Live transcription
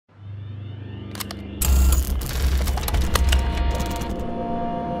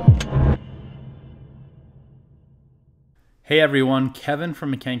Hey everyone, Kevin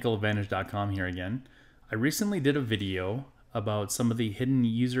from MechanicalAdvantage.com here again. I recently did a video about some of the hidden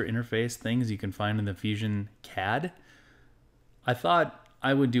user interface things you can find in the Fusion CAD. I thought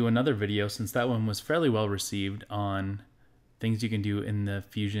I would do another video since that one was fairly well received on things you can do in the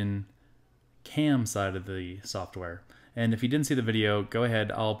Fusion CAM side of the software. And if you didn't see the video, go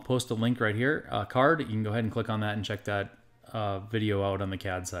ahead. I'll post a link right here, a card. You can go ahead and click on that and check that video out on the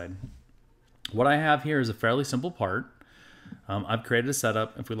CAD side. What I have here is a fairly simple part. I've created a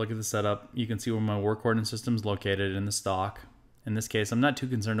setup. If we look at the setup, you can see where my work coordinate system is located in the stock. In this case, I'm not too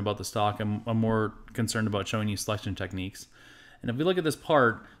concerned about the stock. I'm more concerned about showing you selection techniques. And if we look at this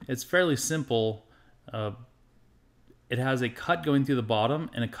part, it's fairly simple. It has a cut going through the bottom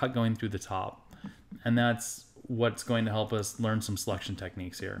and a cut going through the top. And that's what's going to help us learn some selection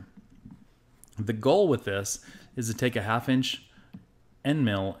techniques here. The goal with this is to take a 1/2 inch end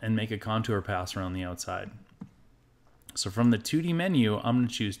mill and make a contour pass around the outside. So from the 2D menu, I'm going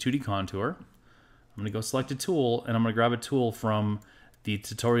to choose 2D contour. I'm going to go select a tool, and I'm going to grab a tool from the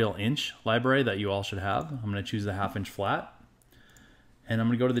tutorial inch library that you all should have. I'm going to choose the 1/2 inch flat, and I'm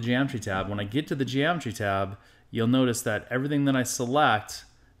going to go to the geometry tab. When I get to the geometry tab, you'll notice that everything that I select,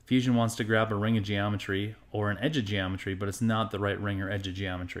 Fusion wants to grab a ring of geometry or an edge of geometry, but it's not the right ring or edge of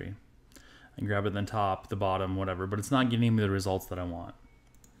geometry. I can grab it on the top, the bottom, whatever, but it's not getting me the results that I want.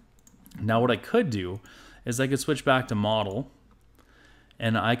 Now what I could do is I could switch back to model,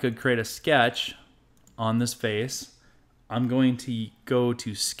 and I could create a sketch on this face. I'm going to go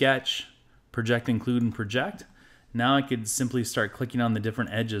to sketch, project, include, and project. Now I could simply start clicking on the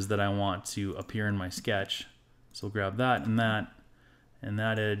different edges that I want to appear in my sketch. So we'll grab that and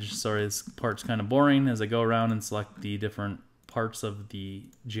that edge. Sorry, this part's kind of boring as I go around and select the different parts of the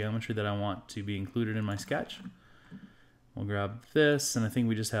geometry that I want to be included in my sketch. We'll grab this, and I think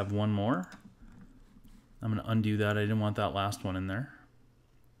we just have one more. I'm going to undo that. I didn't want that last one in there.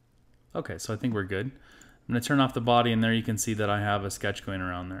 Okay, so I think we're good. I'm going to turn off the body, and there you can see that I have a sketch going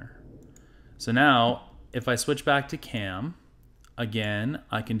around there. So now, if I switch back to CAM, again,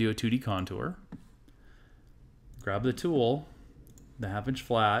 I can do a 2D contour. Grab the tool, the 1/2 inch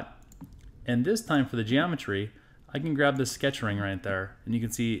flat, and this time for the geometry, I can grab the sketch ring right there, and you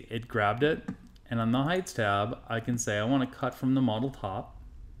can see it grabbed it. And on the Heights tab, I can say I want to cut from the model top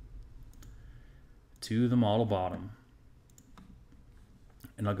to the model bottom.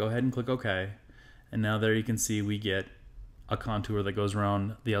 And I'll go ahead and click OK. And now there you can see we get a contour that goes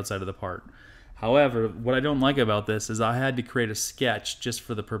around the outside of the part. However, what I don't like about this is I had to create a sketch just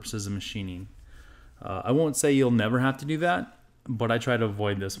for the purposes of machining. I won't say you'll never have to do that, but I try to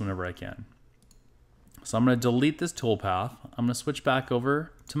avoid this whenever I can. So I'm going to delete this toolpath. I'm going to switch back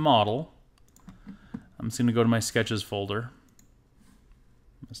over to model. I'm just going to go to my sketches folder.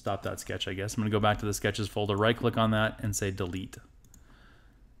 Stop that sketch, I guess. I'm going to go back to the sketches folder, right click on that and say delete.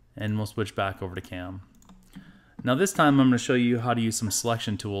 And we'll switch back over to CAM. Now this time I'm going to show you how to use some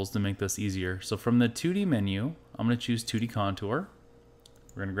selection tools to make this easier. So from the 2D menu, I'm going to choose 2D contour.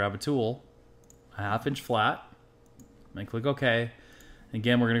 We're going to grab a tool, a 1/2 inch flat, and click OK.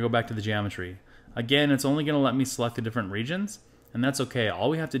 Again, we're going to go back to the geometry. Again, it's only going to let me select the different regions, and that's okay. All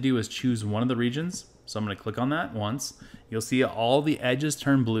we have to do is choose one of the regions. So I'm going to click on that once. You'll see all the edges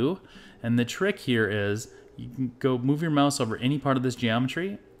turn blue. And the trick here is you can go move your mouse over any part of this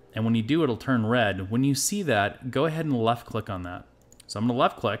geometry, and when you do, it'll turn red. When you see that, go ahead and left click on that. So I'm going to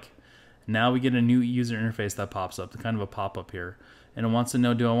left click. Now we get a new user interface that pops up, kind of a pop-up here. And it wants to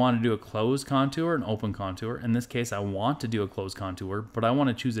know, do I want to do a closed contour or an open contour? In this case, I want to do a closed contour, but I want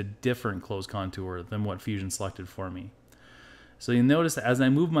to choose a different closed contour than what Fusion selected for me. So you'll notice that as I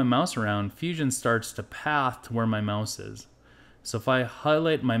move my mouse around, Fusion starts to path to where my mouse is. So if I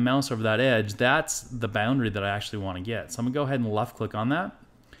highlight my mouse over that edge, that's the boundary that I actually want to get. So I'm going to go ahead and left click on that.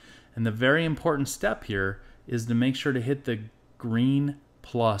 And the very important step here is to make sure to hit the green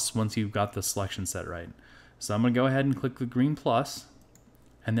plus once you've got the selection set right. So I'm going to go ahead and click the green plus,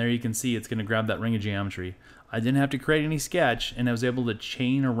 and there you can see it's going to grab that ring of geometry. I didn't have to create any sketch, and I was able to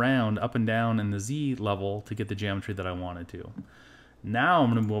chain around up and down in the Z level to get the geometry that I wanted to. Now I'm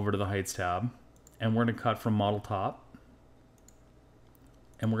going to move over to the Heights tab, and we're going to cut from model top,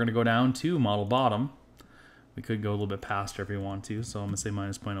 and we're going to go down to model bottom. We could go a little bit past here if we want to, so I'm going to say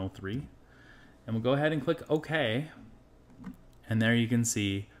 -0.03. And we'll go ahead and click OK, and there you can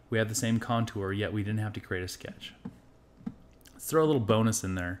see we have the same contour, yet we didn't have to create a sketch. Let's throw a little bonus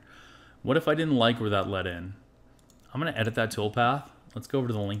in there. What if I didn't like where that led in? I'm going to edit that toolpath. Let's go over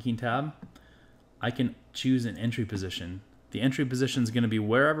to the linking tab. I can choose an entry position. The entry position is going to be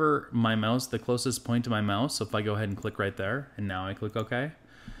wherever my mouse, the closest point to my mouse. So if I go ahead and click right there, and now I click OK,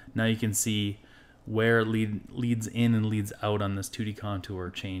 now you can see where it leads in and leads out on this 2D contour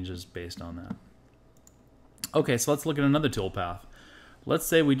changes based on that. Okay, so let's look at another toolpath. Let's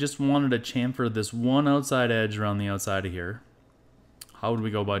say we just wanted to chamfer this one outside edge around the outside of here. How would we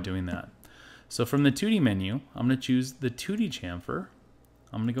go about doing that? So from the 2D menu, I'm going to choose the 2D chamfer.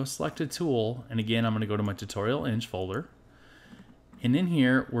 I'm going to go select a tool, and again, I'm going to go to my tutorial inch folder. And in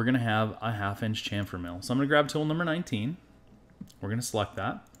here, we're going to have a 1/2 inch chamfer mill. So I'm going to grab tool number 19. We're going to select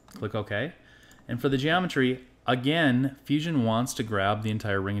that, click OK. And for the geometry, again, Fusion wants to grab the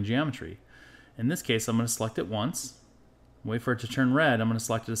entire ring of geometry. In this case, I'm going to select it once, wait for it to turn red, I'm going to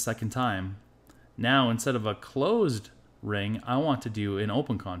select it a second time. Now, instead of a closed ring, I want to do an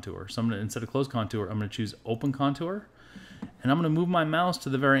open contour. So I'm going to, instead of closed contour, I'm going to choose open contour. And I'm going to move my mouse to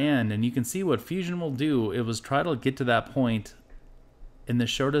the very end, and you can see what Fusion will do. It was try to get to that point in the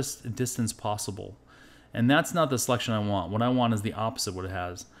shortest distance possible. And that's not the selection I want. What I want is the opposite what it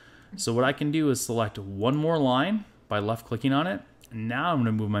has. So what I can do is select one more line by left clicking on it. Now I'm going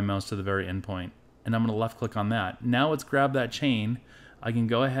to move my mouse to the very end point, and I'm going to left click on that. Now it's grabbed that chain. I can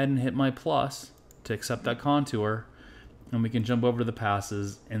go ahead and hit my plus to accept that contour, and we can jump over to the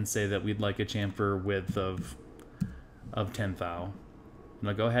passes and say that we'd like a chamfer width of 10 thou. And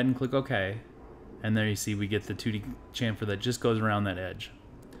I'll go ahead and click OK, and there you see we get the 2D chamfer that just goes around that edge.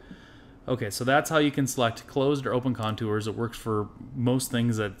 Okay, so that's how you can select closed or open contours. It works for most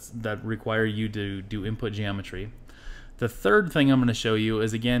things that require you to do input geometry. The third thing I'm going to show you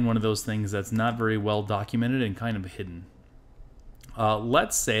is, again, one of those things that's not very well documented and kind of hidden.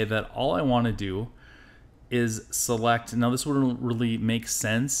 Let's say that all I want to do is select, now this wouldn't really make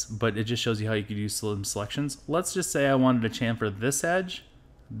sense, but it just shows you how you could use some selections. Let's just say I wanted to chamfer this edge,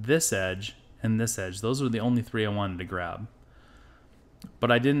 and this edge. Those were the only three I wanted to grab.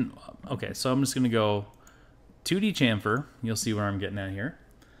 But I didn't, okay, so I'm just going to go 2D chamfer. You'll see where I'm getting at here.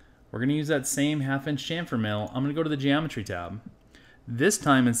 We're going to use that same 1/2 inch chamfer mill. I'm going to go to the geometry tab. This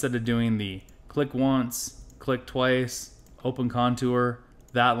time, instead of doing the click once, click twice, open contour,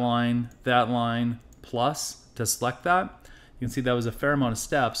 that line, plus to select that, you can see that was a fair amount of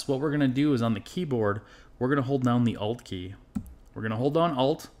steps. What we're going to do is on the keyboard, we're going to hold down the Alt key. We're going to hold down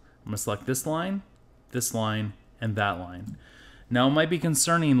Alt. I'm going to select this line, and that line. Now, it might be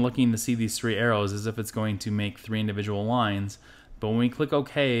concerning looking to see these three arrows as if it's going to make three individual lines, but when we click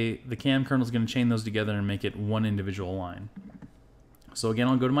OK, the cam kernel is going to chain those together and make it one individual line. So again,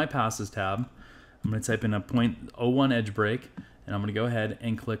 I'll go to my passes tab. I'm going to type in a 0.01 edge break, and I'm going to go ahead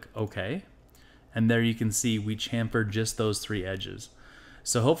and click OK. And there you can see we chamfered just those three edges.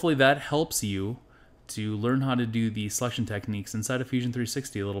 So hopefully that helps you to learn how to do the selection techniques inside of Fusion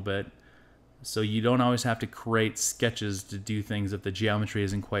 360 a little bit, so you don't always have to create sketches to do things if the geometry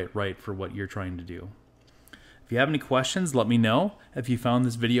isn't quite right for what you're trying to do. If you have any questions, let me know. If you found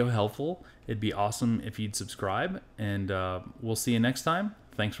this video helpful, it'd be awesome if you'd subscribe, and we'll see you next time.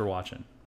 Thanks for watching.